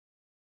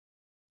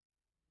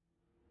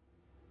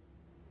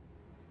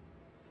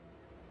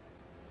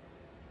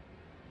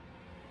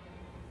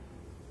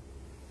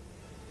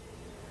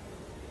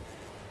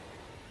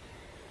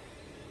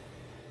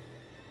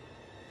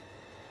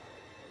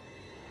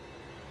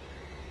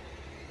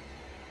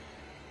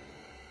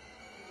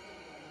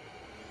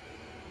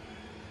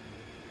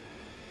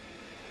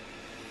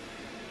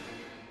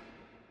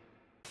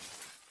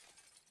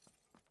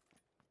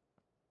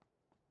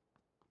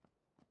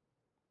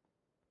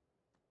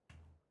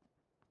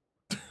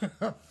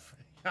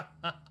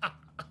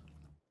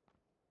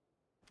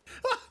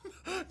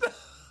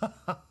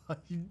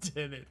You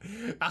did it.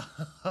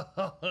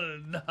 Oh,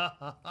 no.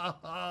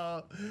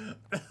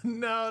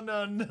 No,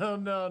 no, no,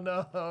 no,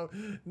 no.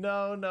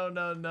 No, no,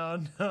 no, no,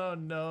 no,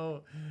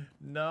 no.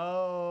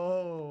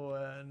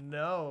 No.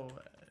 No.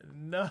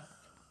 No.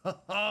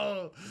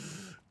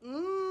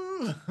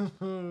 Ooh.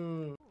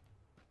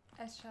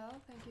 Eschel,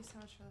 thank you so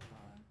much for the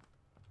follow.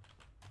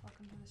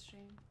 Welcome to the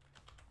stream.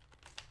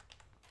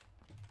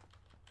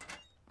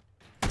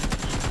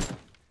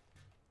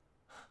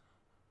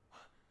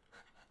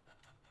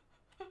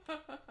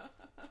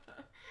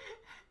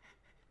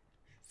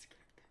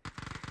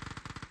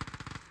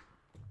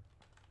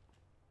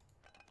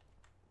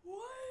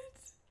 What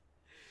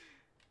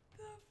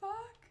the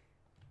fuck?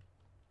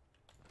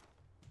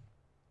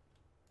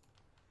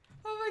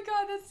 Oh my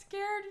god, that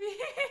scared me.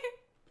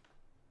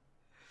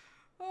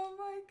 Oh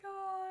my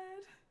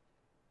god.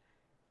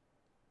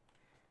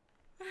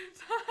 I'm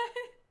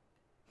dying.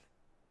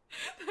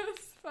 That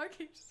was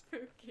fucking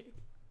spooky.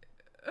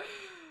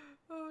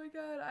 Oh my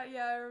god,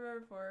 yeah, I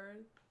remember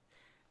forward.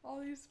 All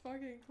these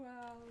fucking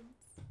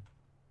clowns.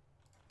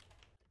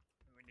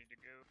 We need to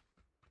go.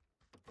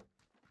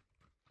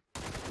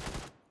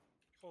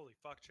 Holy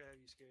fuck, Chad,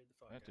 you scared the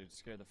fuck out of me. That dude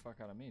scared the fuck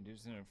out of me.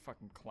 Dude's in a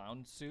fucking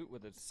clown suit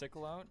with a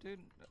sickle out, dude.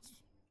 That's...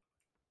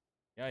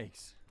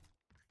 Yikes.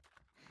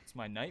 It's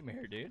my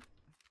nightmare, dude.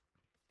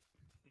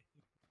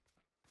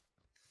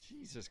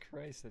 Jesus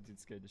Christ, that dude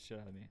scared the shit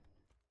out of me.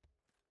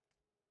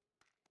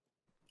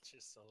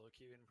 Just solo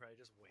queue and probably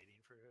just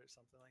waiting for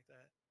something like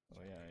that.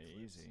 Oh yeah,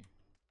 easy.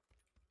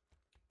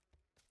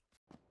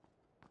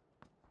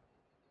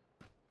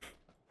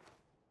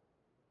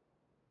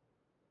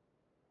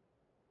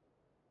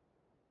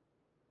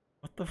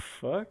 What the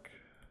fuck?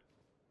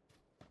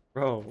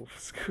 Bro,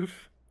 Scoop.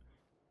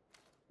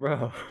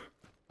 Bro.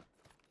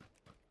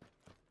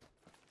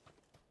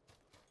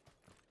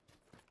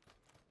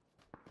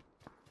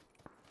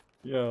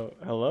 Yo,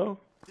 hello?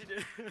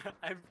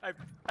 I'm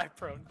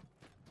prone.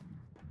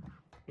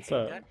 What's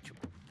up?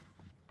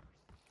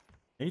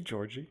 Hey,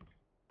 Georgie.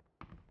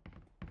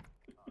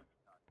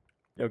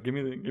 Yo, give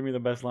me the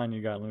best line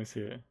you got. Let me see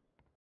it.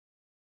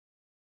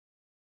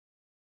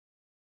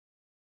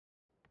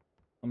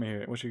 Let me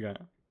hear it. What you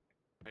got?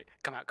 Right,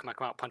 come out,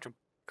 punch him.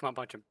 Come on,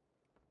 punch him.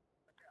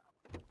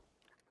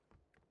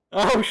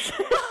 Oh shit!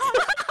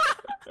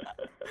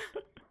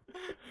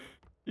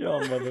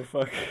 Yo,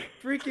 motherfucker.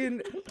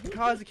 Freaking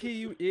Kazuki,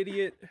 you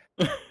idiot.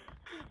 Oh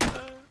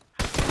no!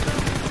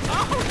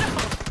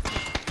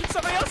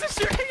 Somebody else is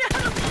shooting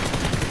at him!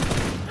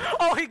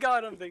 Oh, he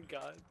got him, thank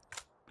God.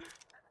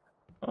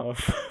 Oh,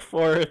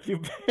 Forrest, you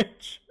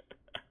bitch.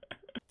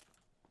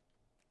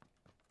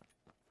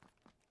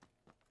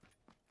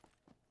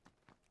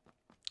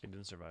 He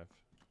didn't survive.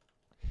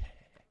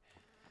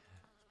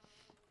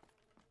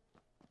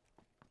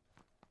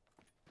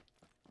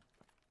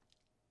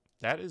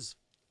 That is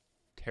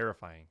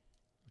terrifying.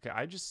 Okay,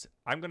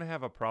 I'm gonna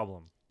have a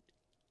problem.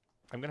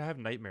 I'm gonna have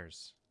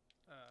nightmares.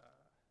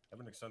 I've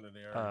been extended the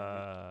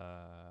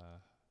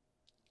area.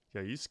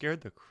 Yeah, you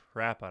scared the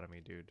crap out of me,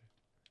 dude.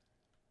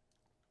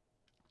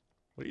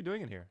 What are you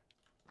doing in here?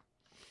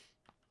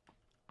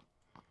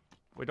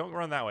 Wait, don't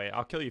run that way.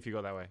 I'll kill you if you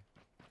go that way.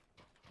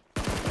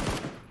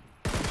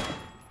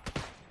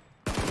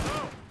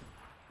 Oh!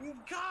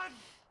 God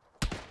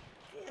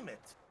damn it.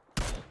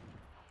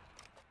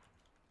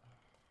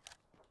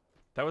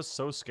 That was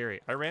so scary.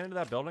 I ran into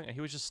that building and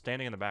he was just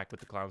standing in the back with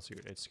the clown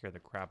suit. It scared the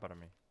crap out of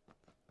me.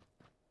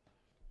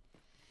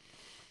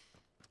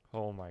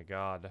 Oh my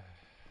god.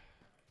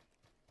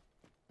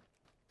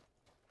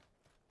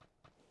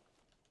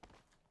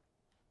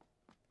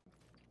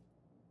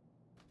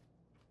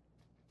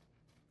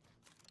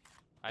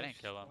 I didn't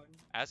kill him.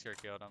 Asker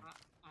killed him.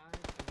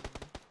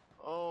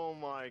 Oh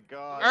my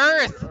god.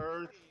 Earth! Dude,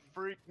 Earth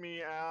freaked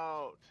me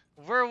out.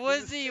 Where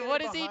was he?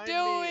 What is he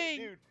doing?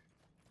 Dude,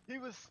 he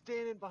was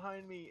standing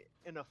behind me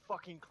in a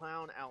fucking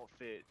clown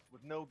outfit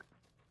with no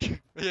He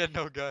had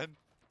no gun.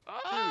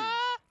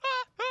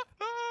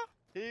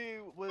 Dude, he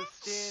was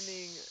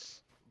standing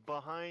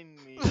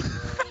behind me, bro,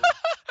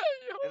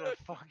 in a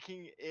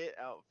fucking It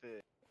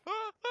outfit.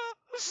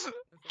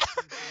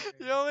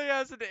 He only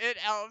has an It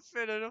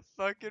outfit and a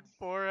fucking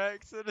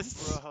 4X and a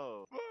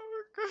Bro.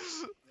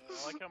 I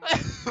like how my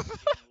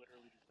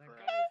literally just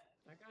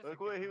Look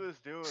what he was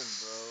doing,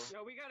 bro.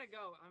 Yo, we gotta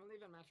go. I'm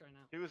leaving match right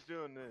now. He was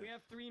doing this. We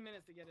have 3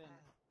 minutes to get in.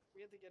 We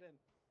have to get in.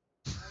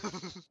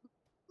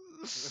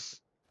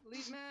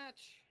 Leave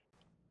match.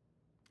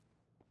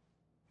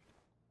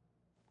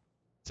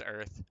 It's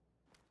Earth.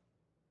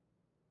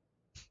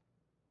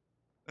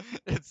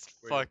 It's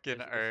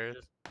fucking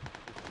Earth.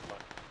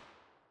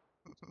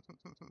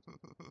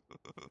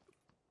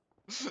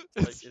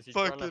 It's is he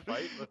fucking, trying to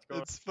fight? What's going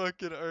on? It's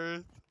fucking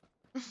Earth.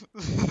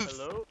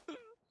 Hello?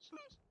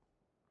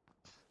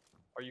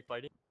 Are you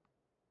fighting?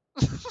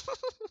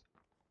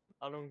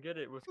 I don't get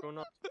it. What's going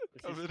on?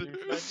 Is he stream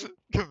smashing?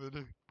 Come in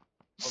here.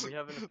 Are we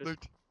having a fist?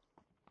 Look.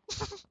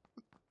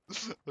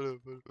 Hold up,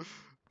 hold up.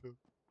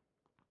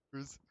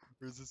 Where's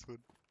Where's this one?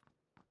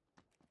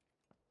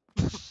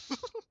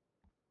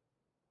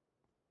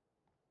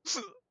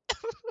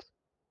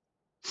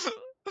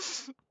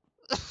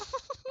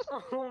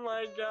 Oh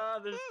my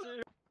god, there's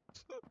two.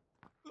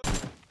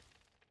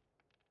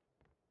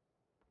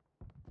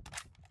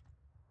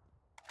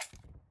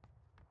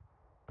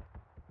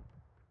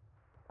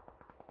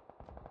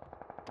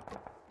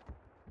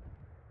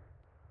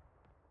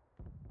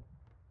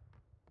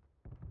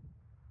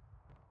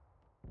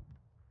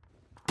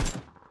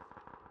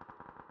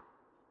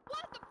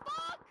 What the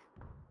fuck?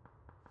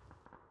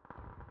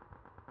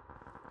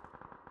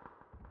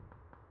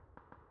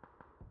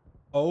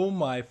 Oh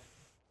my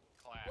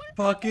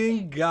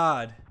fucking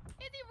god.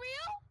 Is he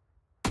real?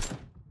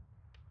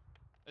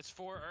 It's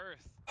for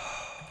Earth.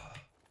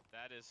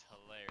 That is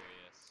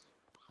hilarious.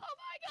 Oh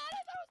my god,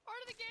 I thought it was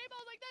part of the game. I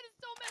was like, that is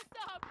so messed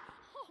up.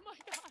 Oh my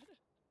god.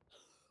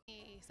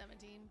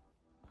 17.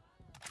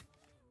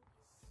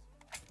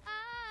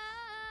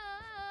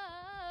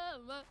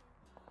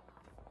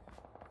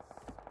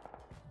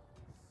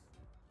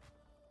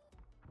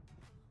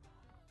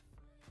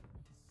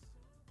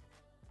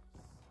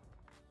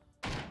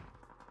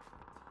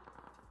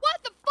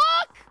 What the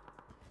fuck?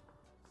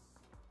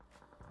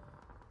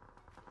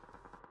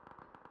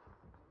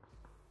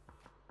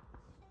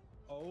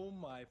 Oh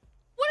my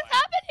What is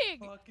happening?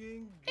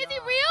 fucking god. Is he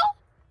real?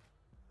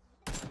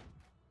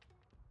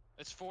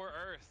 It's for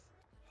Earth.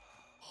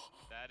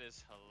 That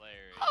is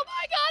hilarious. Oh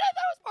my god, I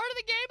thought it was part of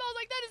the game. I was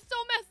like, that is so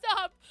messed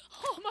up.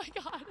 Oh my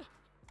god.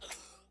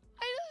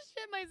 I just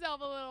shit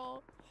myself a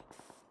little.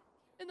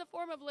 In the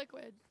form of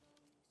liquid.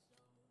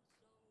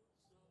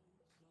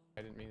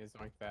 I didn't mean to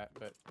zoink that,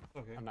 but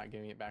Okay. I'm not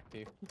giving it back to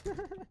you.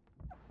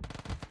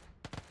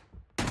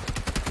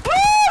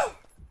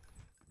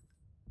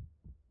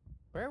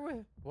 Where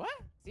was? What?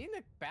 Is he in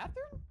the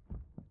bathroom?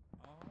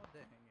 Oh,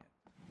 dang it.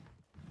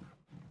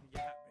 You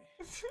got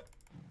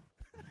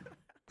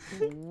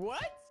me.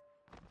 What?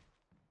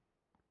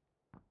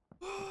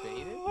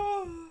 Baited?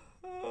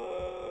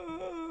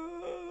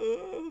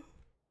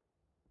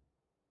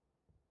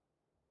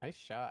 Nice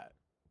shot.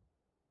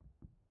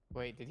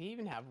 Wait, did he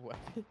even have a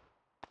weapon?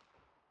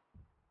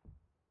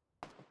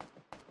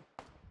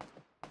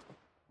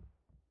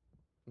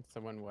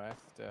 Someone west.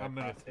 I'm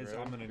gonna across the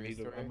road, need a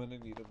three-story.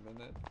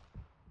 minute.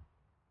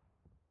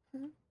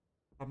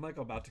 I'm like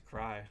about to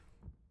cry.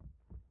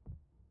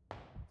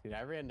 Dude,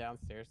 I ran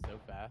downstairs so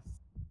fast.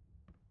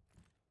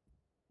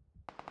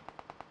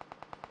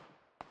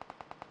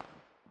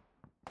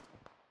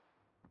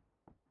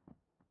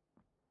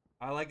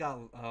 I like got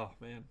oh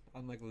man,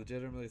 I'm like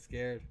legitimately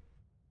scared.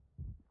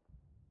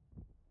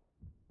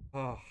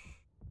 Oh.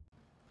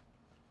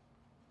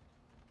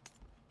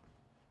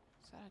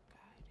 Is that a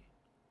guy,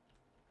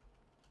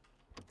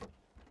 dude?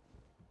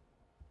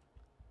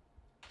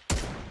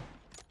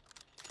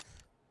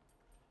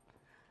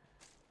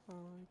 Oh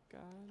my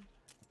god.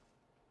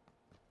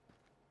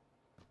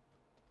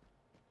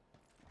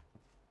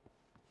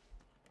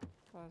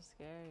 That was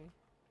scary.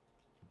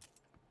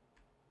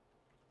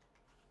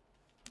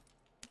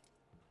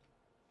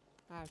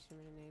 I have too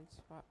many nades.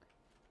 Fuck.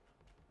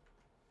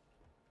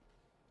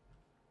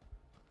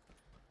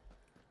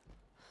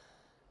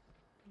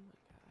 Oh my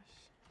gosh.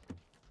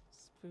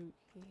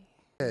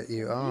 Spooky.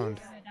 You owned.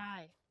 I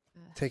die.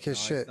 Take his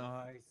shit.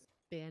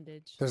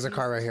 Bandage. There's a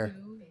car right here.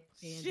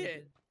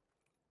 Shit.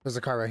 There's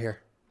a car right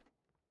here.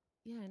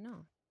 Yeah, I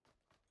know.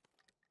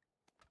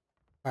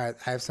 All right,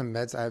 I have some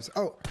meds.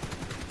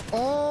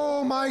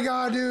 Oh my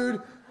god,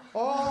 dude.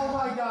 Oh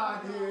my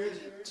god, dude.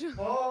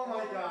 Oh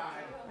my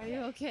god. Are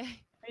you okay?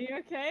 Are you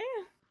okay?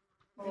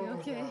 Are you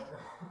okay?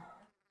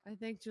 I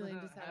think Julian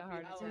just had a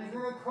heart attack.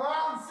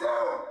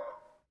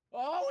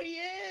 Oh, he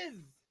is!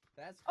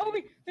 That's Oh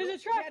wait, crazy. there's a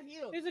Jules, truck. get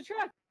healed. There's a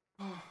truck.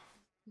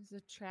 Is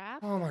a trap?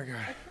 Oh my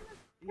god.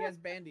 He has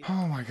bandies.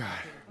 Oh my god.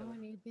 Oh, I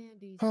need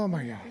bandies. Oh my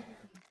I need god. bandies.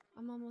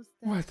 I'm almost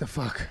dead. What the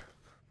fuck?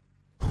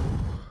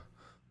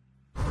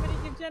 Somebody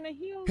give Jenna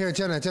heals. Here,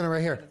 Jenna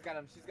right here. She's got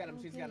him. She's got him.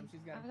 She's got him.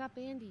 She's got him. I got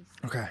bandies.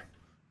 Okay.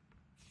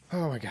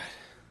 Oh my god.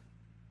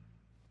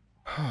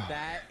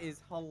 That is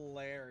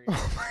hilarious.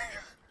 Oh my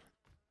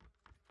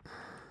god.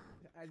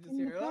 I just In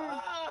the hear.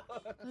 car. Oh!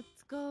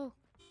 Let's go.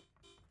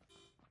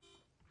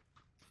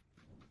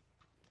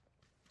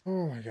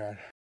 Oh my god.